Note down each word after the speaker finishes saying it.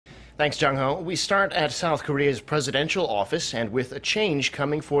Thanks, Jung-ho. We start at South Korea's presidential office and with a change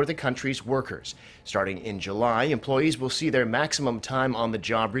coming for the country's workers. Starting in July, employees will see their maximum time on the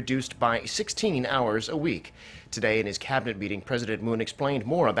job reduced by 16 hours a week. Today in his cabinet meeting, President Moon explained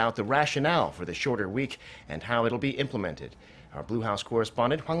more about the rationale for the shorter week and how it'll be implemented. Our Blue House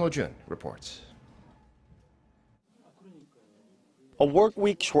correspondent Hwang Hojun reports. A work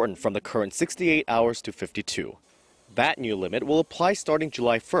week shortened from the current 68 hours to 52. That new limit will apply starting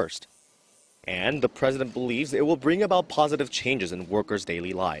July 1st. And the president believes it will bring about positive changes in workers'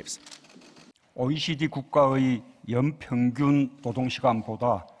 daily lives. OECD 국가의 연평균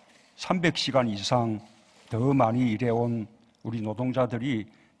노동시간보다 300시간 이상 더 많이 일해온 우리 노동자들이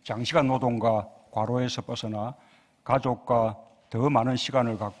장시간 노동과 과로에서 벗어나 가족과 더 많은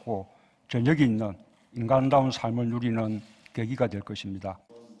시간을 갖고 저녁이 있는 인간다운 삶을 누리는 계기가 될 것입니다.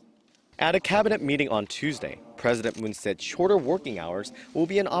 At a cabinet meeting on Tuesday, President Moon said shorter working hours will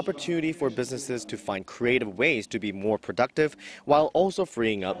be an opportunity for businesses to find creative ways to be more productive while also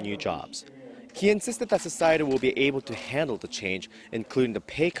freeing up new jobs. He insisted that society will be able to handle the change, including the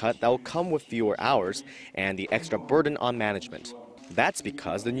pay cut that will come with fewer hours and the extra burden on management. That's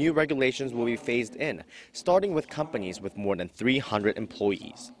because the new regulations will be phased in, starting with companies with more than 300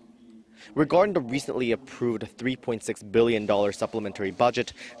 employees. Regarding the recently approved $3.6 billion supplementary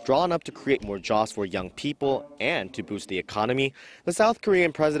budget drawn up to create more jobs for young people and to boost the economy, the South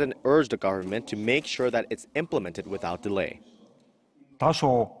Korean president urged the government to make sure that it's implemented without delay.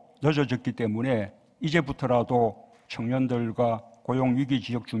 다소 늦어졌기 때문에 이제부터라도 청년들과 고용위기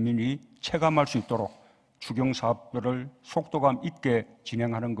지역 주민이 체감할 수 있도록 추경 사업들을 속도감 있게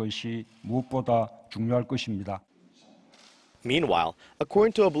진행하는 것이 무엇보다 중요할 것입니다. Meanwhile,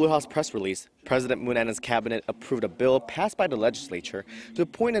 according to a Blue House press release, President Moon and his cabinet approved a bill passed by the legislature to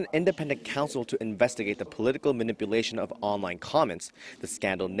appoint an independent counsel to investigate the political manipulation of online comments, the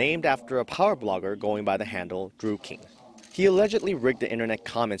scandal named after a power blogger going by the handle Drew King. He allegedly rigged the internet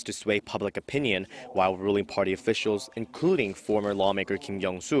comments to sway public opinion, while ruling party officials, including former lawmaker Kim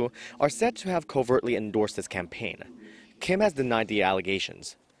Young-soo, are said to have covertly endorsed his campaign. Kim has denied the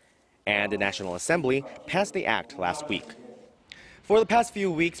allegations. And the National Assembly passed the act last week. For the past few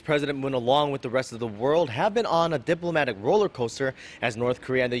weeks, President Moon, along with the rest of the world, have been on a diplomatic roller coaster as North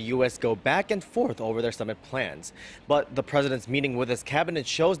Korea and the U.S. go back and forth over their summit plans. But the president's meeting with his cabinet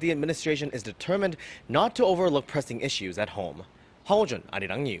shows the administration is determined not to overlook pressing issues at home. Hwang Hojun,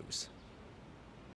 Arirang News.